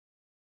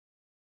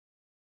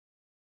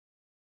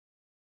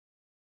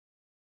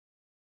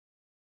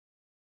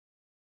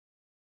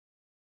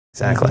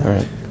Exactly.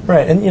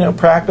 Right, and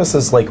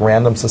practices like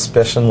random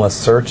suspicionless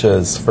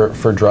searches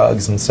for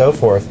drugs and so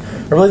forth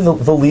are really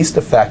the least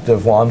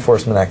effective law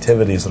enforcement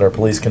activities that our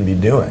police can be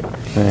doing.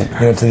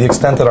 Right. To the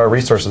extent that our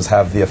resources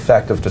have the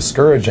effect of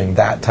discouraging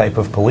that type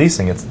of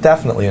policing, it's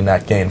definitely a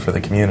net gain for the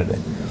community.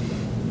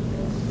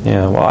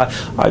 Yeah, well,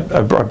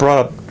 I brought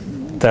up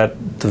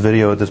the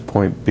video at this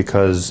point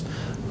because,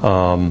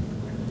 here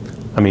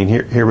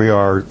we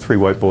are, three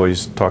white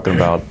boys talking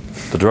about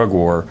the drug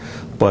war,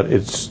 but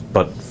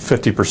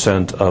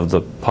 50% of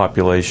the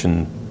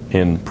population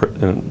in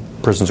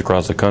prisons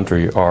across the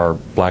country are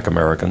black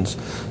Americans.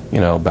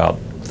 About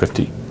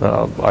 50.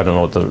 I don't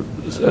know what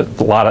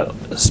a lot of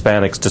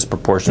Hispanics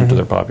disproportionate to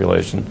their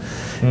population,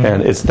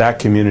 and it's that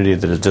community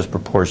that is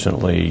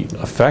disproportionately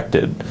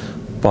affected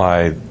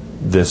by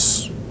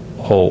this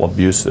whole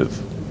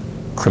abusive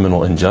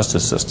criminal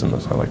injustice system,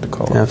 as I like to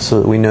call it.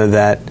 Absolutely, we know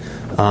that.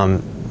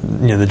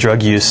 The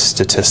drug use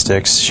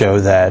statistics show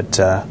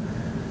that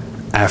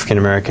African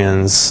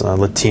Americans,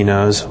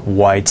 Latinos,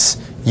 whites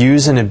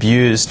use and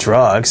abuse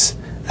drugs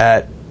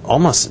at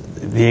almost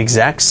the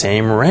exact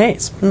same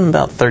rates,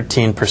 about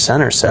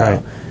 13% or so.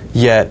 Right.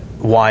 Yet,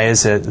 why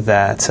is it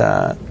that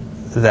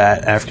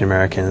African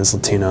Americans,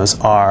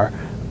 Latinos are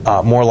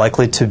more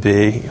likely to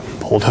be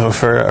pulled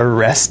over,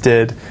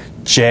 arrested,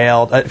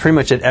 jailed, pretty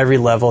much at every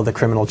level of the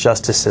criminal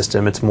justice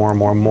system? It's more and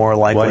more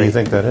likely. Why do you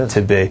think that is?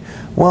 To be?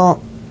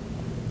 Well,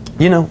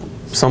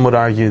 some would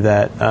argue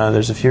that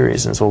there's a few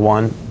reasons. Well,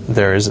 one,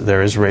 there is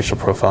racial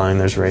profiling,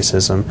 there's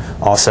racism.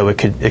 Also, it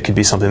could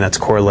be something that's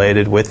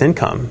correlated with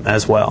income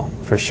as well,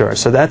 for sure.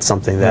 So that's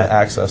something that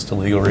access to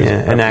legal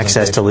resources. and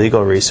access to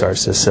legal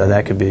resources. So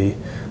that could be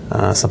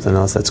something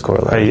else that's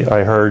correlated.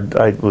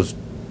 I was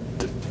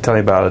telling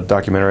you about a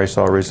documentary I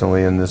saw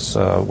recently, and this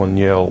one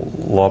Yale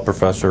law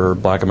professor,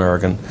 black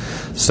American,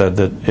 said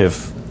that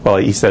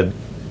he said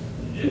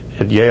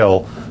at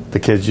Yale, the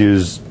kids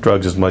use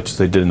drugs as much as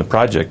they did in the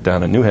project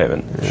down in New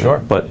Haven. Sure.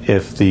 But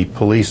if the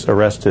police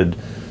arrested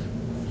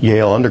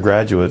Yale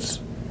undergraduates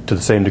to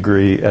the same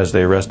degree as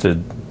they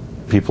arrested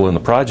people in the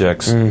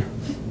projects,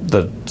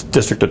 the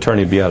district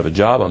attorney would be out of a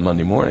job on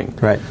Monday morning.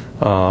 Right.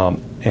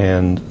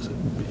 And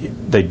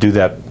they do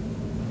that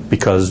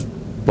because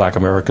black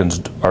Americans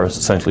are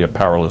essentially a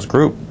powerless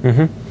group.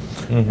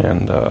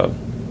 And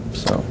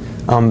so...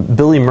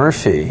 Billy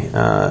Murphy,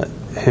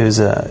 he's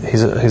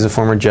a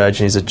former judge,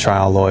 and he's a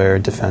trial lawyer,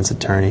 defense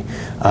attorney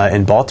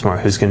in Baltimore,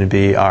 who's going to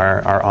be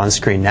our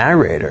on-screen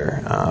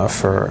narrator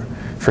for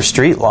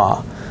Street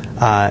Law.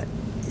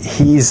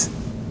 He's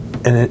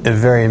a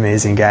very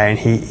amazing guy, and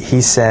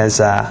he says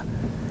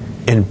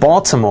in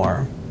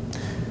Baltimore,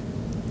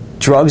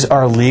 drugs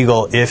are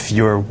legal if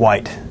you're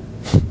white,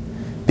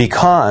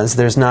 because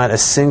there's not a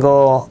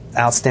single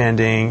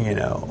outstanding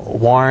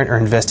warrant or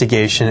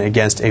investigation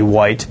against a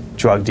white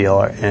drug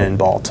dealer in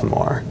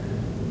Baltimore.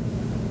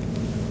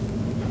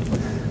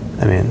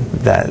 I mean,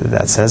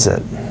 that says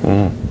it.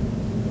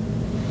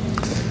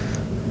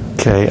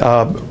 Okay.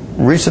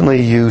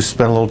 Recently, you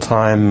spent a little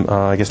time,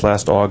 I guess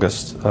last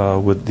August,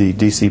 with the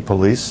D.C.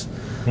 police.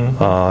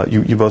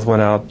 You both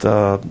went out,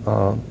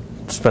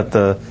 spent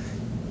the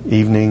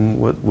evening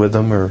with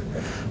them, or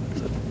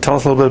tell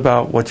us a little bit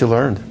about what you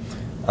learned.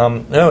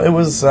 It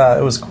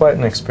was quite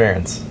an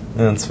experience,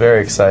 and it's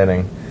very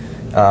exciting.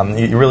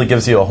 It really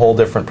gives you a whole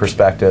different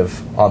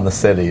perspective on the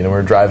city.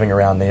 We're driving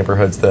around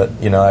neighborhoods that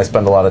I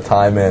spend a lot of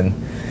time in,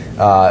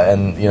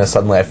 and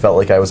suddenly I felt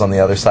like I was on the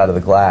other side of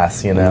the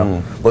glass.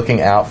 Looking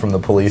out from the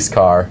police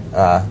car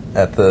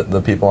at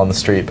the people on the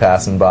street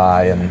passing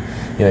by, and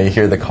you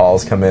hear the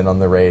calls come in on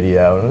the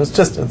radio, and it's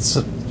just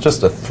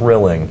a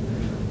thrilling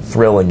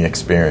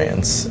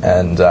experience,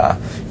 and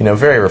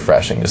very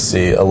refreshing to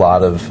see a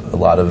lot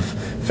of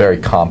very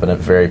competent,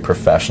 very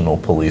professional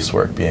police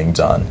work being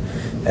done.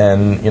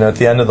 And at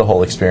the end of the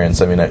whole experience,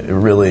 it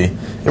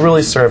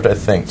really served, I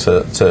think,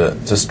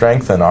 to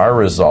strengthen our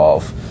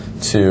resolve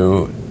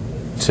to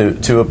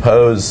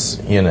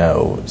oppose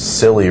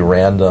silly,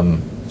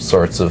 random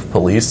sorts of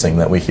policing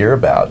that we hear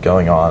about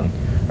going on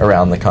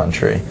around the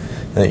country.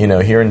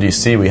 Here in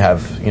D.C. we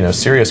have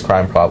serious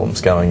crime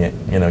problems going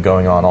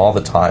on all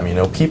the time.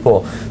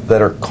 People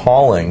that are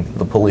calling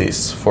the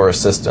police for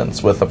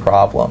assistance with a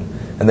problem,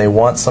 and they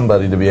want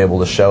somebody to be able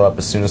to show up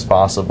as soon as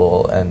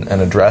possible and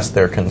address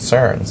their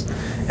concerns.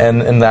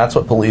 And that's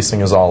what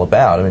policing is all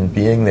about.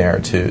 Being there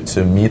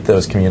to meet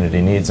those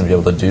community needs and be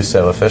able to do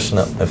so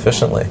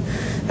efficiently.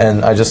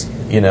 And I just,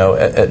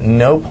 at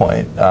no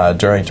point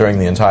during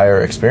the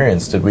entire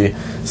experience did we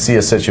see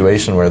a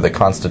situation where the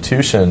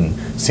Constitution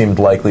seemed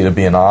likely to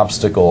be an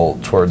obstacle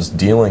towards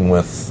dealing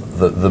with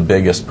the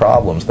biggest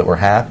problems that were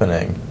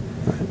happening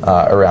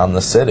around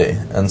the city.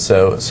 And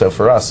so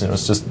for us, it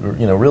was just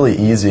really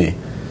easy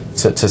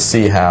to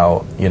see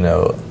how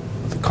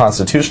the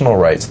constitutional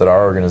rights that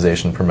our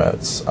organization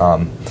promotes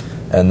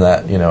and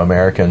that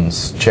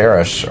Americans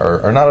cherish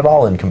are not at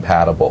all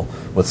incompatible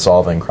with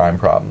solving crime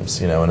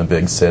problems in a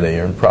big city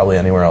or probably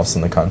anywhere else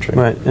in the country.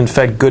 Right. In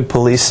fact, good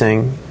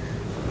policing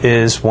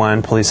is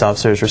when police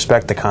officers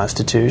respect the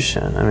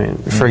Constitution. I mean,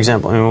 for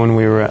example, when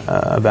we were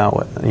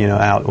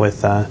out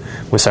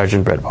with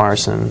Sergeant Brett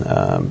Parson,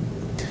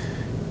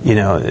 he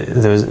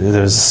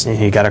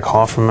got a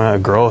call from a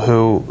girl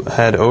who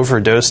had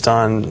overdosed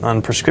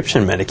on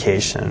prescription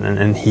medication,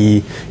 and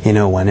he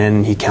went in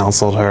and he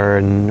counseled her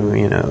and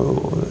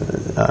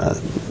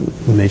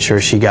made sure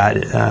she got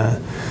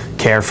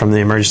care from the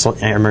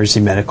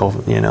emergency medical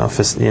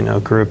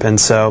group. And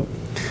so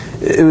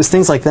it was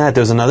things like that.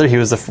 There was another.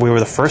 We were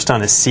the first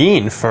on a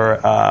scene for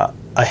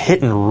a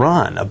hit and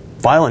run, a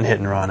violent hit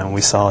and run, and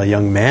we saw a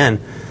young man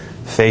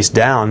face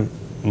down,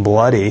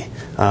 bloody,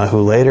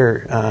 who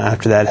later,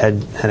 after that,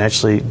 had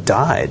actually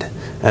died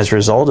as a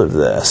result of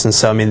this. And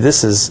so, I mean,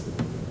 this is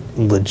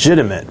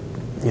legitimate,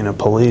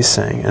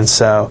 policing. And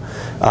so,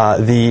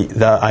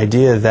 the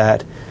idea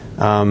that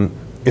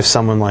if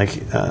someone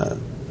like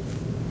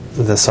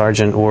the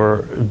sergeant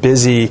were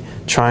busy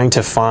trying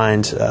to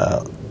find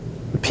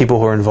people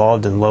who are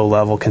involved in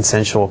low-level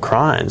consensual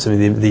crimes, I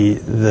mean,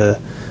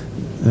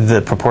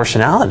 the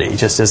proportionality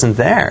just isn't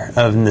there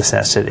of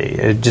necessity.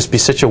 It'd just be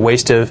such a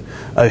waste of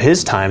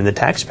his time and the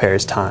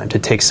taxpayers' time to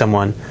take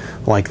someone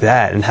like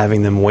that and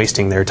having them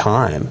wasting their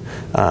time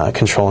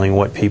controlling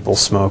what people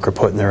smoke or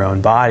put in their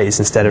own bodies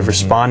instead of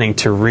responding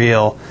to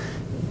real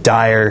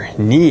dire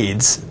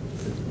needs.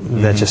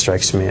 That just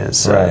strikes me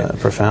as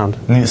profound.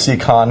 And you see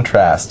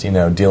contrast,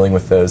 dealing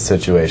with those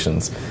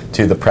situations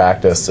to the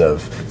practice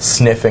of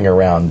sniffing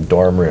around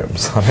dorm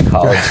rooms on a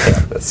college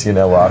campus,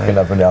 walking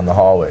up and down the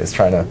hallways,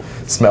 trying to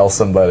smell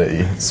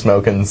somebody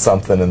smoking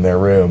something in their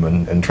room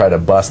and try to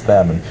bust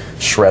them and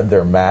shred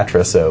their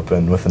mattress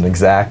open with an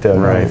X-Acto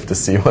knife to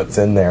see what's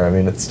in there. I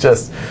mean, it's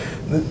just...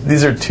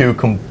 These are two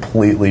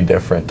completely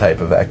different type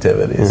of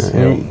activities.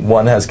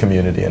 One has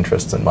community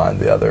interests in mind,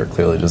 the other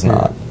clearly does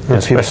not.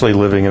 Especially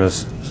living in a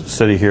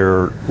city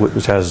here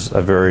which has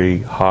a very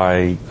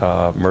high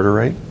murder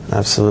rate.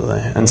 Absolutely.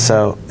 And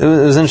so it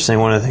was interesting.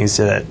 One of the things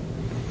that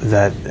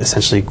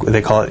essentially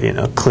they call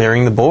it,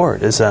 clearing the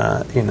board is,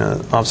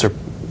 Officer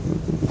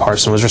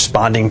Parson was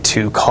responding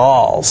to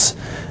calls,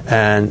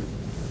 and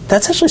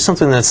that's actually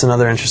something that's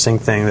another interesting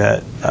thing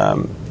that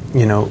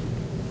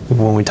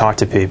when we talk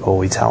to people,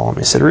 we tell them,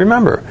 we said,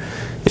 remember,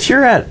 if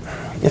you're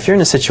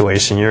in a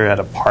situation, you're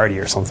at a party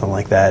or something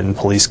like that, and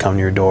police come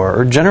to your door,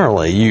 or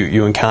generally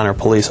you encounter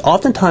police,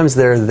 oftentimes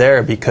they're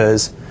there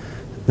because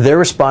they're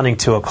responding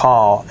to a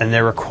call, and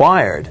they're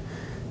required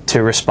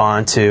to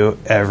respond to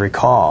every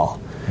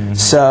call.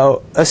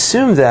 So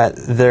assume that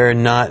they're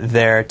not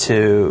there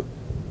to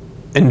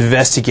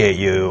investigate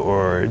you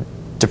or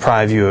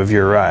deprive you of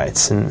your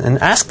rights, and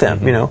ask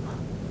them,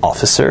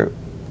 officer,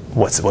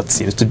 what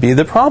seems to be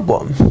the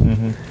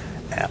problem?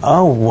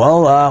 Oh,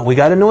 well, we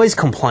got a noise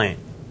complaint.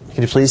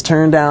 Could you please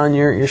turn down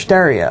your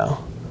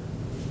stereo?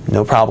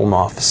 No problem,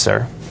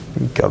 officer.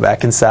 You go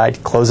back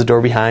inside, close the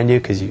door behind you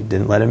because you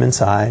didn't let him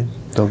inside.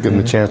 Don't give him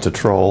a chance to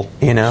troll.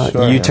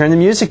 You turn the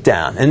music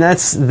down. And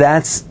that's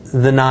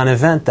the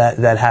non-event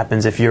that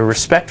happens if you're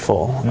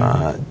respectful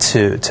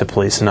to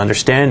police and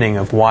understanding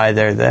of why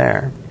they're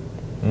there.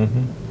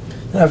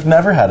 I've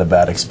never had a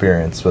bad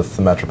experience with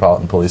the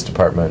Metropolitan Police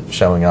Department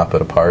showing up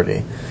at a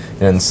party.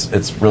 And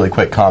it's really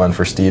quite common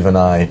for Steve and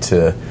I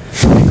to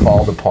be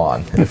called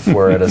upon if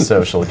we're at a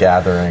social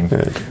gathering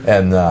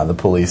and the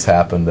police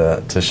happen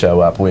to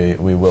show up. We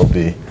will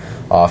be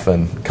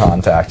often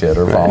contacted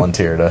or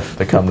volunteer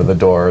to come to the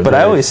door. But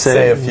I always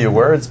say a few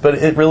words, but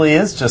it really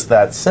is just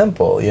that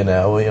simple.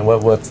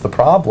 What's the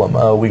problem?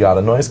 Oh, we got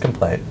a noise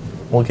complaint.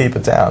 We'll keep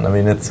it down. I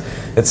mean, it's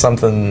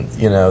something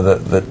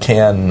that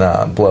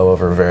can blow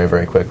over very,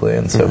 very quickly.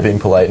 And so, being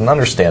polite and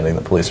understanding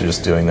that police are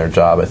just doing their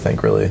job, I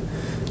think, really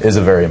is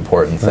a very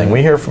important thing.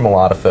 We hear from a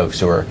lot of folks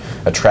who are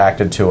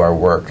attracted to our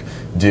work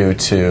due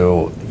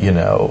to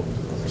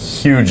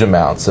huge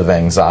amounts of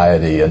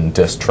anxiety and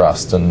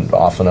distrust and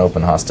often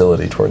open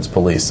hostility towards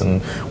police,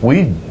 and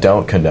we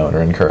don't condone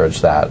or encourage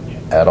that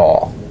at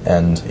all.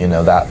 And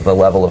that the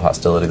level of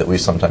hostility that we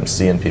sometimes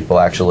see in people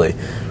actually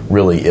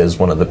really is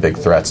one of the big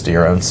threats to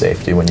your own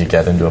safety when you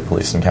get into a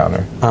police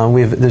encounter.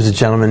 There's a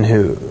gentleman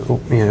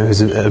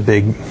who's a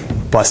big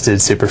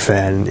Busted super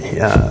fan,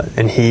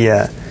 and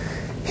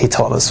he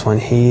told us when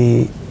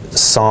he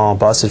saw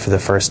Busted for the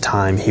first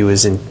time, he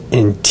was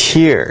in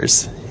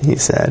tears. He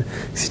said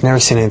he's never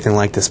seen anything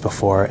like this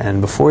before,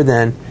 and before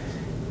then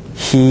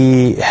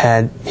he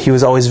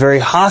was always very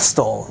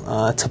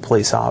hostile to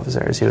police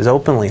officers. He was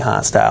openly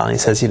hostile, and he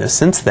says,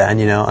 since then,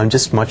 I'm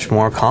just much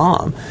more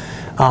calm.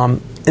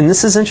 And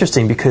this is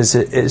interesting because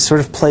it sort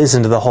of plays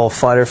into the whole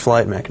fight or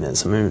flight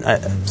mechanism. I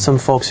mean, some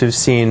folks who've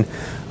seen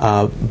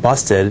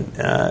Busted,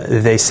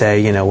 they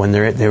say, when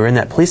they were in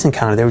that police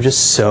encounter, they were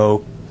just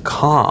so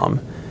calm.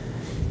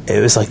 It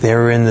was like they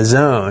were in the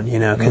zone,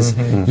 because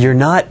you're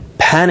not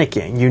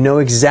panicking. You know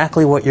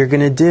exactly what you're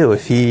going to do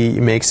if he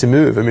makes a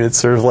move. I mean, it's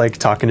sort of like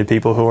talking to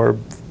people who are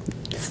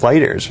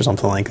fighters or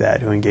something like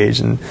that, who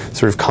engage in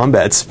sort of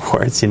combat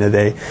sports.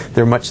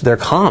 They're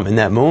calm in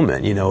that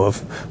moment, of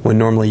when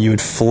normally you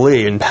would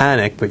flee and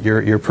panic, but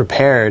you're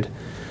prepared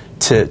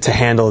to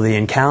handle the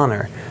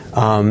encounter.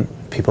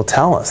 People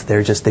tell us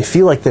they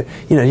feel like they're,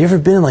 you ever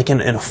been like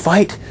in a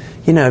fight?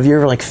 Have you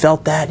ever like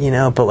felt that?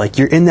 But like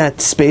you're in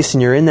that space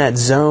and you're in that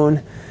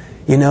zone,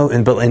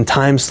 and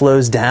time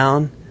slows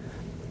down.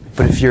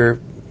 But if you're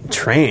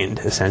trained,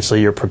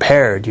 essentially, you're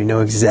prepared. You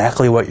know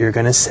exactly what you're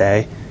going to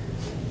say.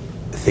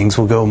 Things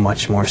will go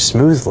much more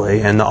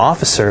smoothly, and the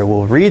officer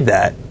will read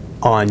that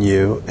on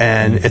you,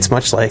 and it's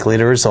much likely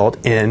to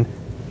result in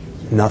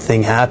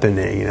nothing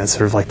happening. It's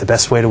sort of like the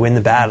best way to win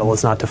the battle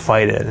is not to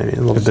fight it. I mean,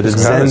 a little bit of It's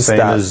kind Zen of the same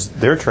stuff. as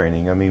their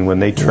training. I mean, when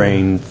they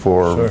train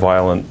for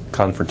violent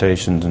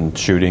confrontations and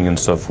shooting and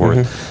so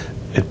forth,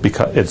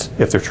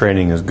 if their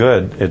training is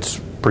good, it's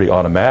pretty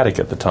automatic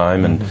at the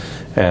time,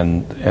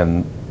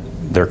 and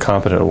they're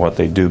competent at what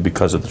they do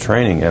because of the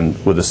training.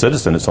 And with a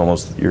citizen, it's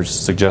almost, you're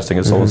suggesting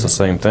it's almost the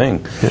same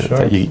thing.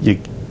 That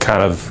you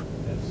kind of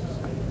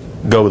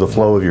go with the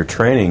flow of your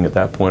training at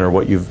that point, or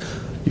what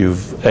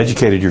you've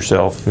educated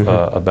yourself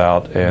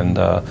about, and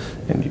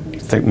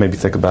you maybe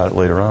think about it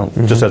later on,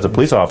 just as a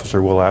police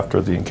officer will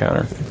after the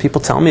encounter. People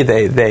tell me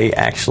they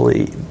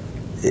actually,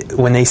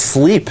 when they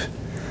sleep,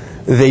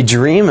 they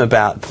dream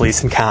about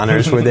police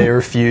encounters where they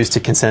refuse to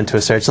consent to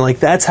a search. And, like,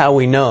 that's how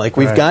we know. Like,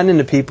 we've gotten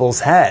into people's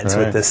heads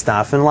with this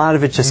stuff, and a lot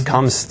of it just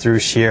comes through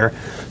sheer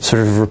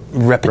sort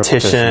of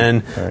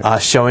repetition.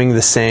 Showing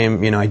the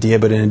same, idea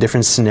but in a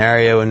different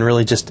scenario, and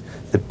really just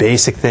the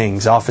basic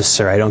things.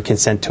 Officer, I don't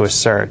consent to a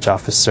search.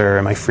 Officer,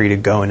 am I free to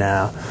go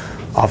now?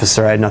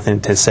 Officer, I had nothing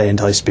to say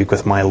until I speak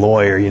with my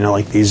lawyer.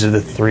 Like, these are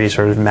the three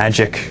sort of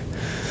magic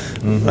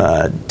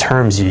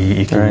terms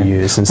you can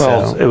use. And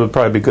well, it would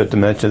probably be good to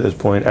mention at this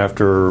point,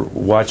 after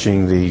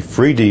watching the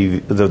free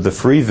the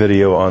free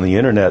video on the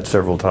internet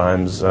several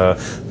times,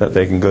 that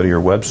they can go to your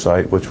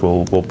website, which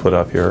we'll put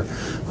up here,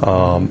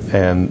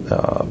 and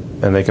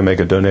they can make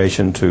a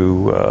donation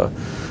to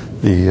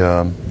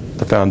the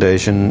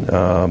foundation,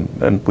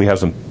 and we have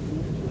some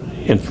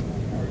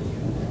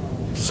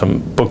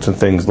books and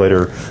things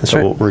later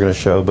we're going to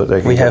show, but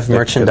they can have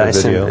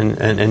merchandise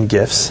get and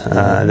gifts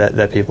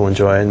that people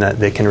enjoy and that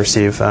they can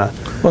receive. Well,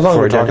 as long as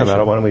we're talking about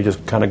it, why don't we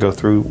just kind of go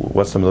through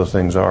what some of those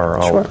things are?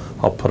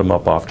 I'll put them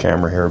up off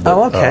camera here.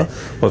 But, okay.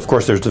 Well, of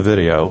course, there's the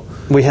video.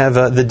 We have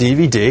the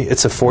DVD.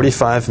 It's a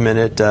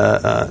 45-minute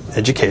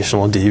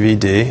educational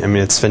DVD. I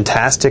mean, it's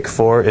fantastic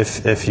for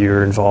if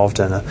you're involved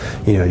in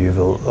you have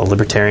a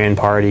Libertarian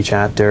Party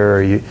chapter,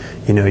 or you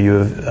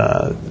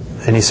have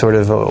any sort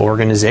of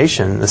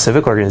organization, a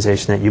civic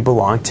organization that you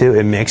belong to.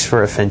 It makes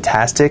for a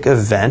fantastic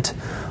event.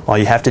 All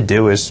you have to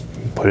do is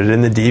put it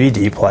in the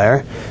DVD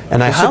player.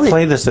 And I should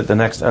play this at the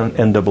next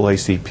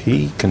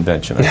NAACP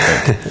convention, I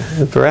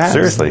think. Perhaps.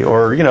 Seriously,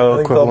 or I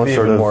think equivalent they'll be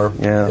sort of more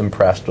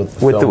impressed with the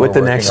film with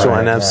the next one.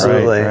 Right,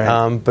 absolutely.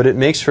 Right. But it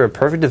makes for a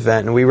perfect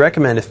event, and we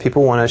recommend, if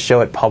people want to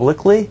show it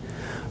publicly,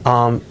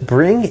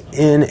 bring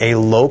in a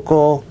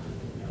local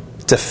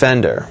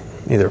defender,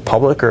 either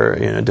public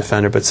or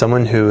defender, but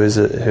someone who is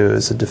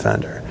a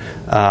defender.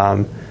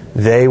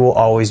 They will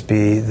always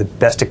be the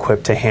best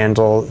equipped to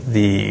handle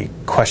the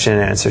question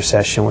and answer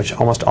session, which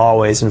almost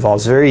always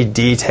involves very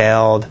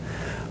detailed,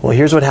 well,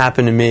 here's what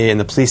happened to me,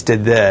 and the police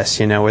did this,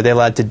 were they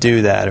allowed to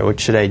do that, or what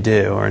should I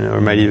do? Or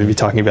might even be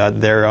talking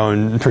about their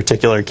own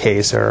particular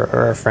case,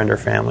 or a friend or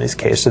family's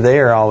case. So they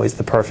are always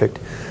the perfect,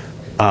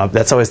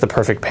 that's always the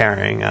perfect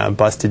pairing,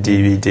 busted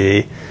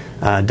DVD,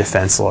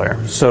 defense lawyer.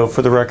 So,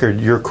 for the record,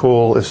 you're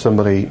cool if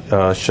somebody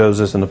shows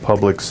this in a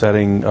public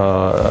setting,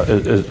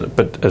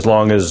 but as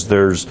long as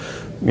there's,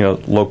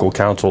 local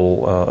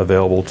counsel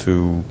available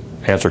to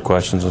answer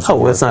questions and so forth.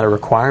 Well, that's not a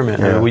requirement.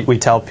 Yeah. I mean, we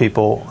tell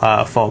people,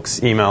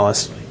 folks email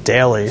us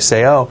daily,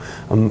 say, I'm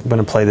going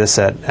to play this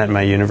at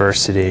my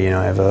university.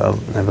 I have a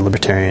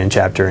Libertarian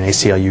chapter, an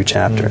ACLU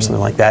chapter, or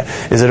something like that.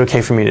 Is it okay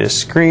for me to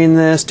screen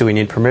this? Do we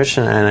need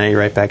permission? And I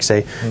write back,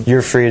 say,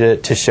 you're free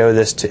to show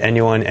this to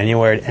anyone,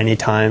 anywhere, at any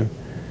time,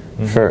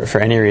 for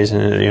any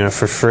reason,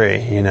 for free,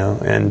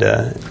 And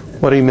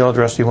what email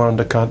address do you want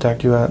them to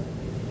contact you at?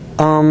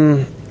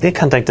 They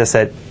contact us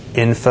at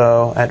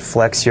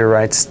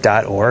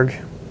info@flexyourrights.org.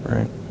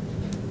 Right.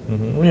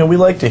 We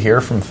like to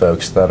hear from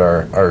folks that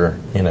are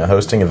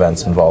hosting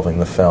events involving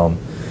the film,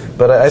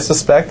 but I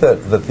suspect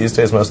that these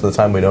days most of the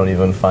time we don't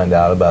even find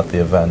out about the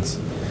events.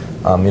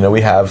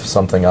 We have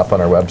something up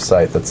on our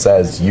website that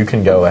says you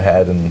can go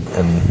ahead and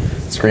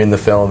screen the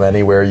film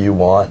anywhere you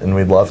want, and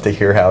we'd love to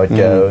hear how it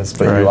goes,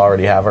 but you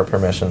already have our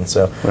permission.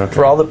 So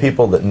for all the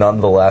people that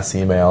nonetheless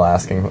email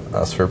asking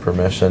us for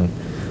permission,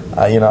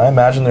 I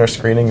imagine there are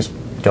screenings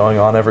going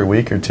on every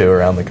week or two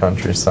around the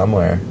country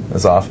somewhere,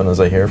 as often as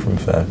I hear from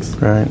folks.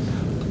 Right.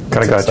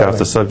 Kind of got you off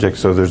the subject.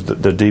 So there's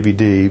the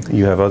DVD.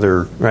 You have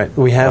other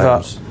We have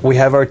items. We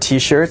have our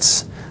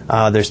T-shirts.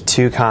 There's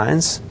two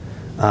kinds.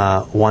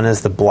 One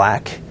is the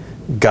black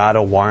Got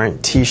a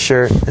Warrant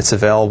T-shirt. It's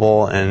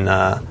available in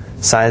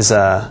size.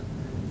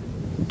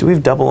 Do we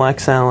have double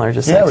XL or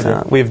just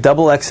XL? We have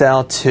double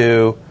XL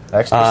to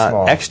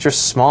extra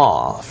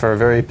small for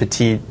very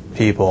petite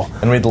people.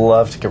 And we'd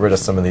love to get rid of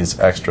some of these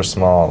extra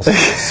smalls.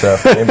 So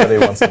if anybody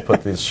wants to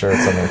put these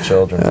shirts on their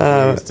children,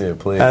 please do,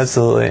 please.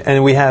 Absolutely.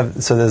 And we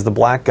have, so there's the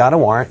black got a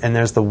warrant, and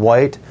there's the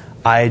white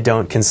I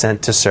don't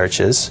consent to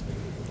searches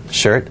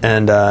shirt,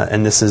 and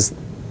this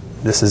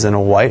is in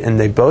a white, and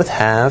they both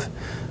have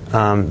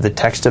the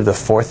text of the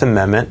Fourth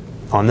Amendment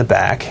on the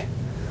back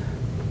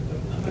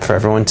for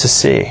everyone to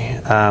see.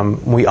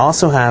 We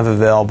also have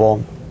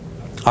available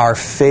our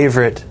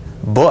favorite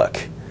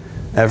book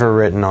ever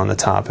written on the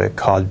topic,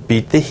 called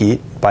Beat the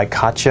Heat by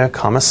Katya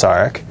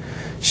Komisarek.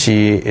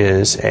 She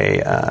is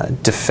a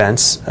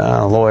defense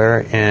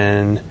lawyer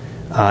in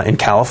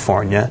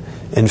California.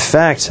 In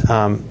fact,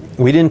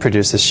 we didn't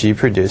produce this, she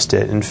produced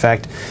it. In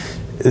fact,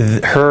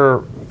 her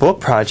book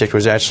project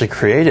was actually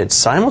created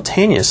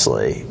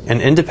simultaneously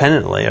and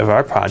independently of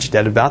our project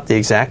at about the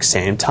exact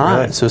same time.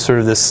 Right. So sort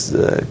of this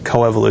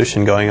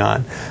coevolution going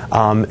on.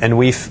 And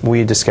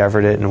we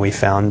discovered it, and we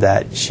found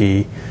that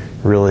she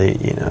really,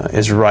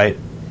 is right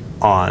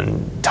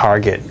on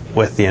target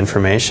with the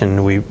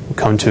information. We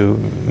come to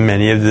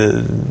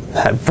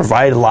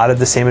provide a lot of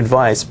the same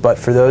advice, but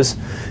for those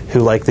who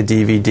like the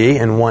DVD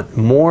and want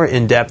more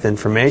in-depth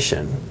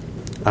information,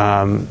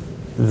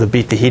 the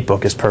Beat the Heat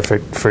book is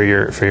perfect for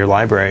your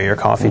library, your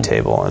coffee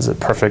table, as a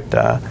perfect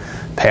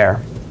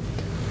pair.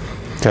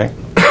 Okay.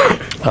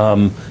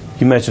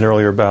 You mentioned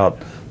earlier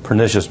about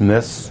pernicious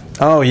myths.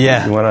 Oh,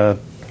 yeah. You want to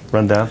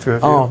run down through a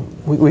few? Oh,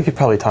 we could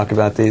probably talk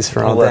about these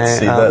for all day. Let's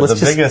see.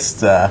 The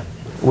biggest...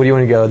 what do you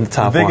want to go in the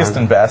top one? The biggest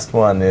and best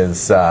one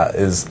is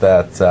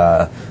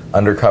that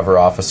undercover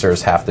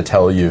officers have to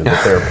tell you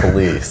that they're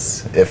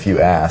police if you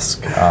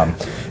ask.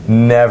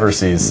 Never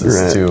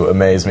ceases to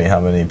amaze me how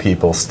many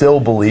people still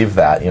believe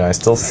that. I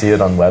still see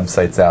it on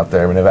websites out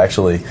there. I mean, I've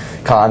actually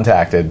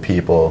contacted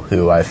people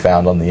who I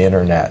found on the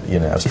internet,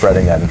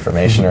 spreading that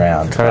information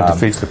around. Kind of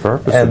defeats the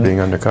purpose of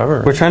being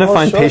undercover. We're trying to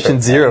find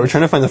patient zero. We're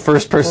trying to find the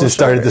first person who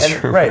started this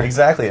rumor. Right,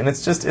 exactly. And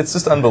it's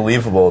just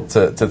unbelievable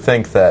to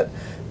think that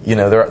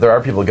there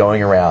are people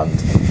going around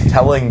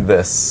telling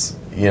this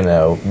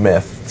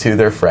myth to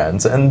their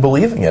friends and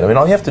believing it. I mean,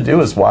 all you have to do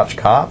is watch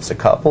Cops a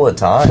couple of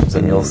times,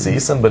 and you'll see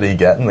somebody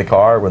get in the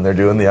car when they're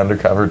doing the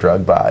undercover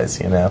drug buys.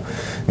 And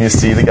you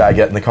see the guy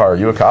get in the car. Are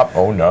you a cop?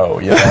 Oh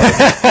no!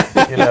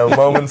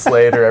 Moments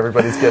later,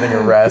 everybody's getting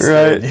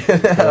arrested.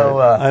 Right.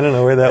 I don't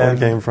know where that one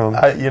came from.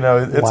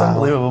 It's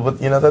unbelievable. But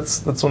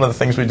that's one of the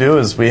things we do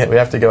is we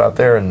have to go out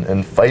there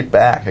and fight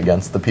back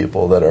against the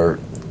people that are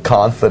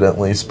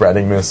confidently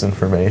spreading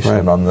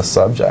misinformation on this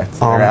subject.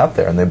 They're out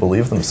there and they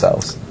believe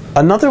themselves.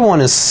 Another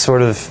one is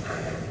sort of,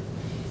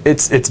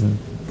 it's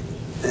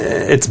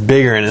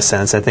bigger in a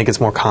sense. I think it's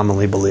more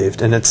commonly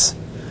believed, and it's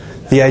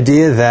the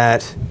idea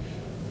that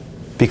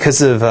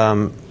because of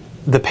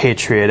the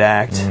Patriot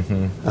Act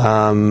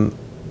and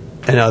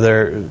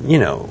other,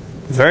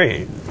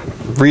 very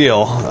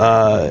real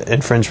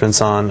infringements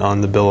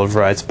on the Bill of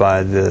Rights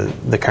by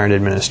the current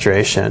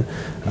administration,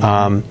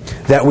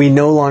 that we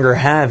no longer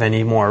have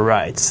any more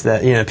rights.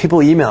 That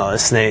people email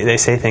us and they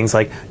say things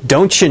like,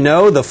 "Don't you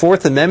know the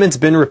Fourth Amendment's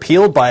been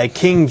repealed by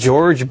King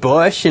George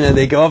Bush?"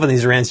 They go off on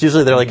these rants.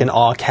 Usually they're like in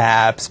all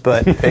caps,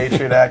 but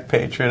Patriot Act,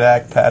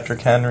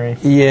 Patrick Henry.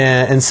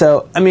 Yeah, and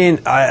so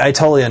I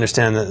totally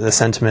understand the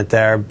sentiment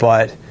there,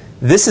 but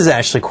this is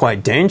actually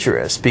quite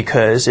dangerous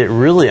because it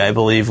really, I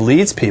believe,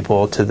 leads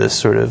people to this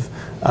sort of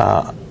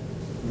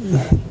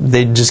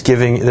they're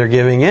giving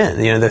in.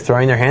 They're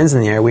throwing their hands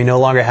in the air. We no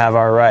longer have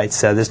our rights.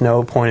 There's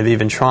no point of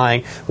even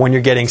trying when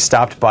you're getting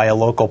stopped by a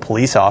local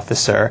police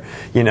officer,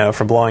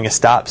 for blowing a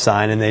stop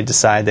sign, and they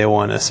decide they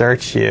want to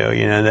search you,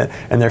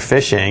 and they're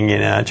fishing,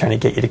 trying to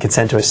get you to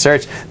consent to a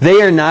search.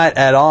 They are not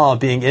at all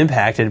being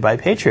impacted by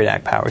Patriot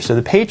Act powers. So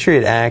the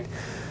Patriot Act,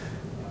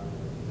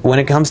 when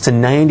it comes to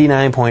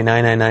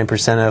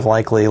 99.999% of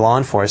likely law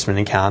enforcement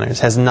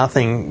encounters, has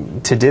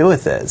nothing to do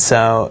with it.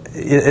 So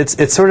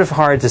it's sort of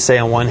hard to say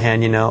on one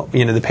hand,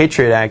 the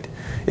Patriot Act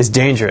is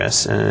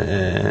dangerous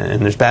and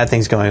there's bad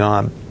things going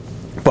on.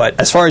 But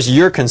as far as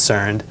you're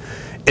concerned,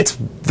 it's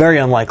very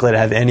unlikely to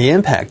have any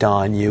impact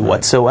on you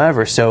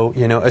whatsoever. So,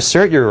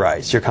 assert your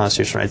rights, your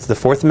constitutional rights. The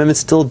Fourth Amendment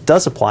still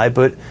does apply,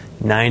 but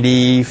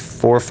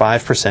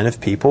 94.5% of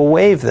people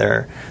waive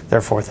their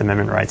Fourth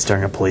Amendment rights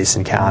during a police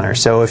encounter.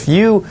 So if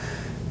you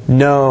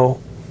know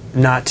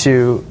not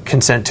to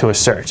consent to a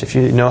search, if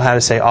you know how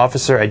to say,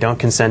 "Officer, I don't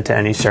consent to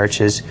any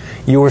searches,"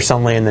 you are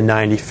suddenly in the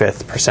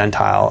 95th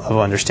percentile of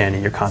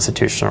understanding your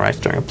constitutional rights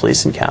during a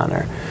police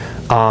encounter.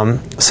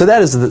 So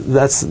that's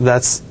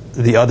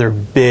the other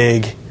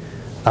big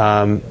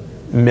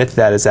myth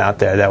that is out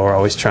there that we're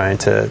always trying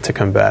to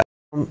combat.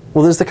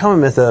 Well, there's the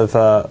common myth of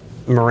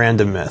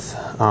Miranda myth,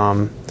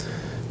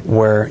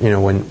 where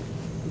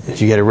if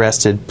you get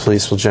arrested,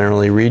 police will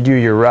generally read you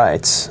your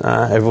rights.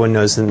 Everyone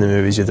knows in the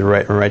movies you have the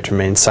right to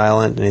remain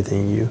silent.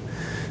 Anything you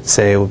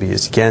say will be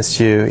used against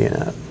you. You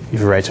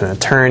have a right to an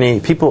attorney.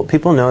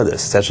 People know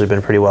this. It's actually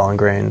been pretty well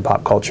ingrained in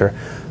pop culture.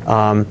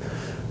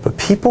 But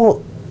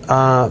people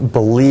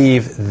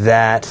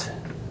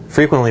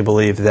frequently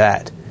believe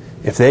that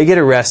if they get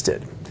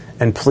arrested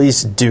and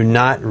police do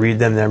not read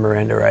them their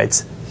Miranda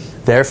rights,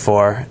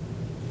 Therefore,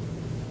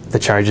 the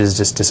charges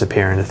just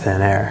disappear into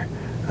thin air.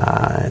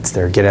 It's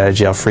their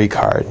get-out-of-jail-free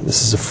card.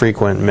 This is a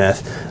frequent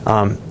myth.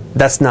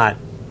 That's not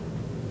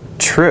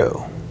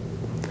true.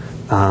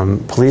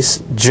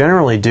 Police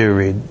generally do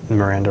read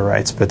Miranda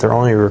rights, but they're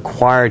only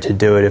required to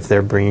do it if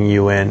they're bringing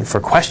you in for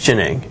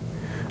questioning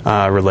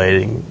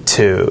relating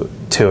to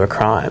a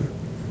crime.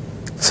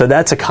 So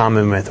that's a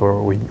common myth where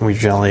we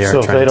generally are So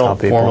if trying they to tell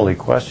don't people. formally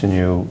question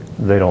you,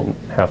 they don't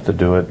have to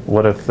do it.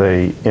 What if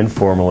they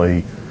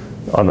informally,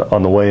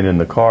 on the way in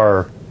the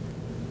car,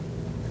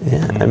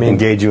 Yeah, I mean,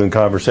 engage you in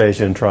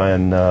conversation, try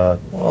and...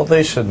 Well,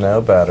 they should know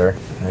better.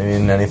 I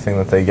mean, anything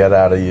that they get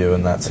out of you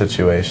in that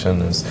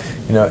situation is,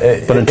 you know.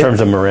 but in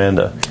terms of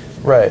Miranda,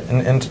 right?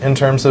 In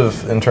terms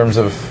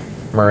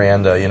of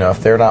Miranda, you know,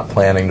 if they're not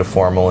planning to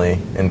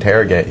formally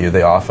interrogate you,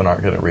 they often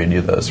aren't going to read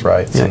you those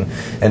rights. Yeah.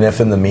 And if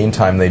in the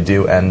meantime they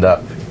do end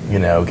up, you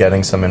know,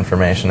 getting some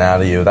information out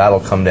of you,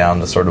 that'll come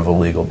down to sort of a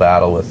legal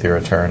battle with your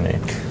attorney.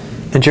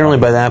 and generally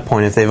by that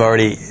point, if they've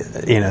already,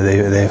 you know,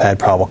 they've had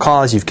probable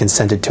cause, you've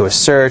consented to a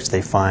search,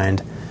 they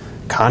find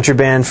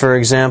contraband, for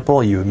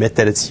example, you admit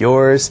that it's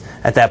yours.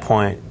 At that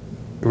point,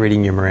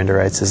 reading your Miranda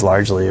rights is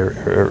largely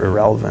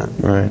irrelevant.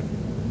 right?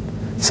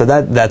 So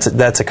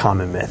that's a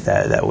common myth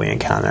that we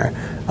encounter.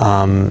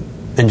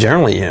 And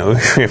generally, you know,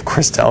 we of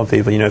course tell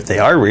people, you know, if they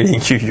are reading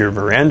you your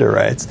Miranda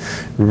rights,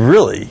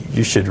 really,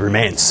 you should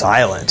remain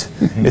silent.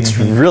 It's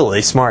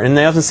really smart. And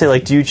they often say,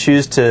 like, do you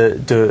choose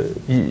to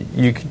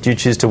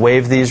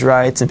waive these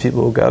rights? And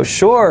people will go,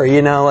 sure,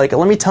 you know, like,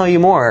 let me tell you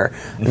more.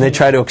 And they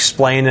try to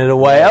explain it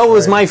away. Oh, it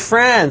was my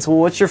friend's. Well,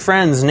 what's your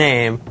friend's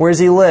name? Where does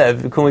he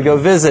live? Can we go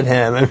visit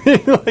him? I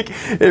mean, like,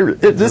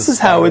 this is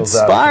how it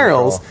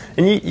spirals.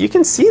 And you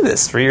can see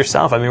this for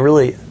yourself. I mean,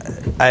 really,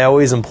 I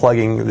always am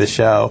plugging the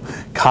show,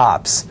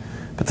 Cops.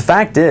 But the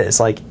fact is,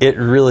 like, it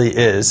really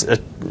is a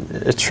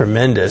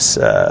tremendous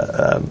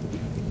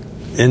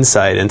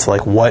insight into,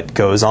 like, what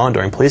goes on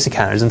during police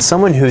encounters. And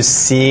someone who's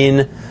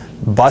seen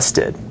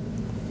Busted,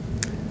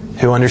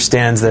 who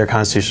understands their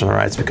constitutional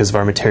rights because of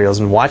our materials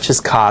and watches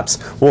Cops,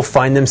 will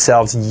find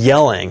themselves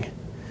yelling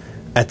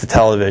at the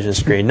television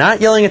screen,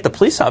 not yelling at the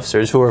police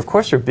officers, who of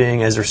course are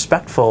being as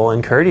respectful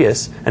and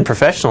courteous and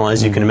professional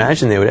as you can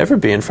imagine they would ever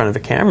be in front of a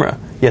camera,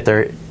 yet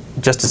they're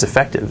just as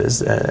effective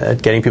as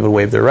at getting people to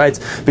waive their rights.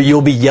 But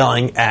you'll be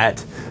yelling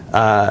at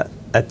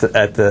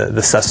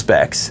the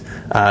suspects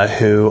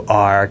who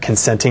are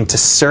consenting to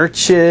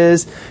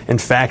searches. In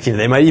fact, you know,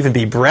 they might even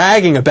be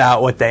bragging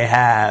about what they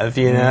have.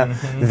 You know,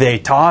 they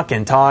talk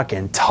and talk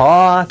and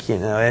talk. You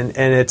know, and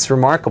it's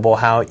remarkable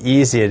how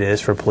easy it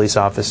is for police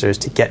officers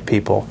to get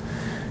people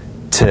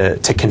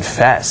to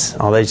confess.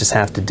 All they just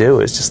have to do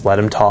is just let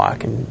them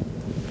talk. And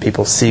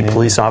people see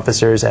police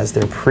officers as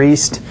their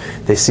priest.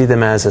 They see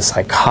them as a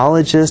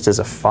psychologist, as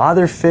a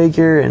father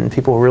figure, and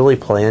people really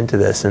play into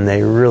this, and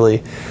they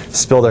really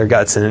spill their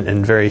guts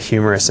in very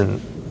humorous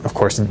and, of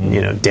course,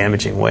 you know,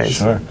 damaging ways.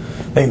 Sure. I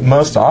think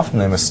most often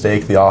they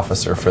mistake the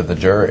officer for the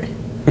jury,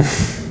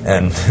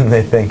 and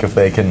they think if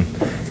they can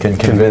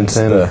convince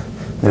the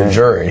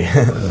jury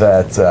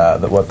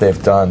that what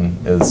they've done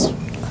is,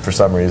 for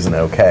some reason,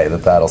 okay,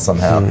 that'll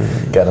somehow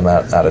get them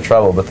out of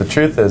trouble. But the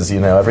truth is, you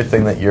know,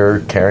 everything that you're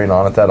carrying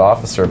on at that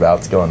officer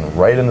about is going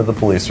right into the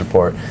police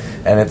report,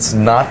 and it's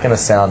not going to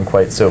sound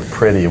quite so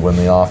pretty when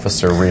the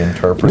officer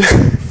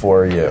reinterprets it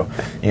for you.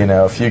 You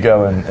know, if you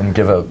go and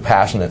give a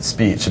passionate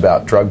speech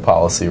about drug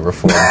policy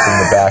reform from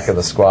the back of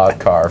the squad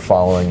car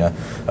following a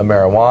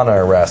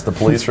marijuana arrest, the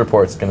police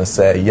report's going to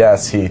say,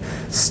 yes, he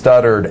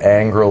stuttered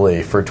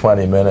angrily for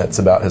 20 minutes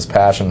about his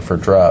passion for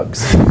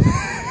drugs.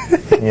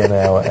 You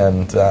know,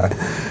 and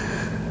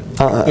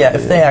yeah,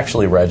 if they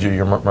actually read you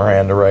your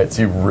Miranda rights,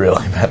 you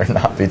really better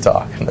not be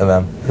talking to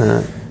them.